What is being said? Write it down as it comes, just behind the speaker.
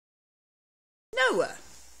Noah.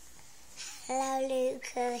 Hello,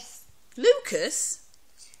 Lucas. Lucas?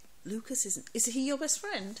 Lucas isn't... Is he your best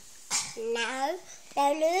friend? No.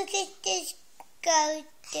 Lucas just go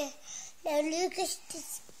to... No, Lucas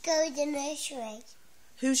just go to nursery.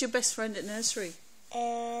 Who's your best friend at nursery?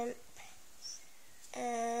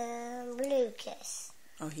 Lucas.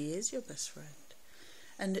 Oh, he is your best friend.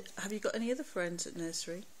 And have you got any other friends at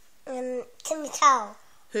nursery? Tim Towel.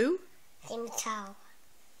 Who? Tim Towel.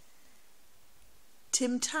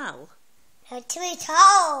 Tim Tal? No, Timmy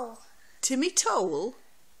Towel. Timmy Toll?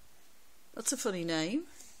 That's a funny name.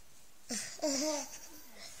 He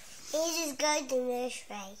just go to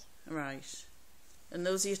nursery. Right. And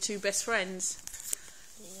those are your two best friends?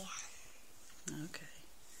 Yeah. Okay.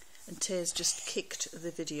 And Teya's just kicked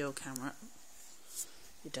the video camera.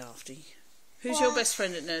 You dafty. Who's your best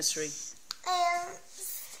friend at nursery?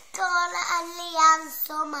 Scarlett and Leanne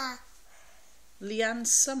Summer. Leanne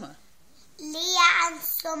Summer? Leanne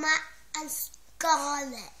Summer and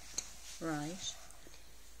Scarlett. Right.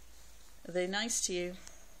 Are they nice to you?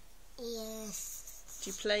 Yes. Do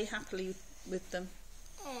you play happily with them?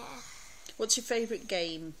 Yeah. What's your favourite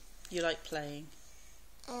game you like playing?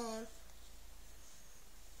 Um.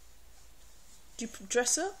 Do you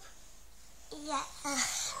dress up? Yeah.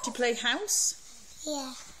 Do you play house?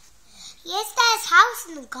 Yeah. Yes, there's house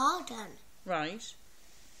in the garden. Right.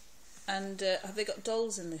 And have they got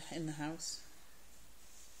dolls in the house?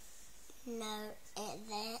 No,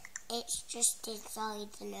 it's just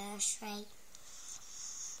inside the nursery.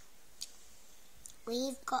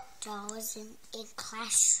 We've got dolls in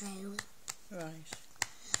classroom. Right.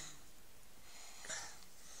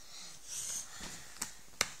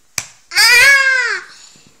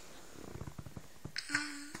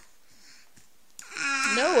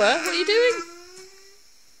 Noah, what are you doing?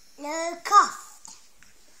 No cough.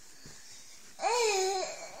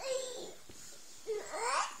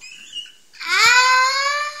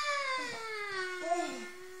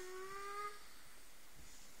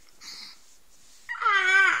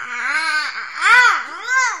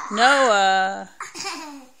 Noah,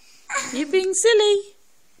 you're being silly.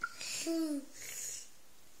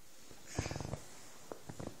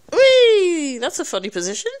 Whee! That's a funny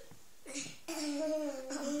position.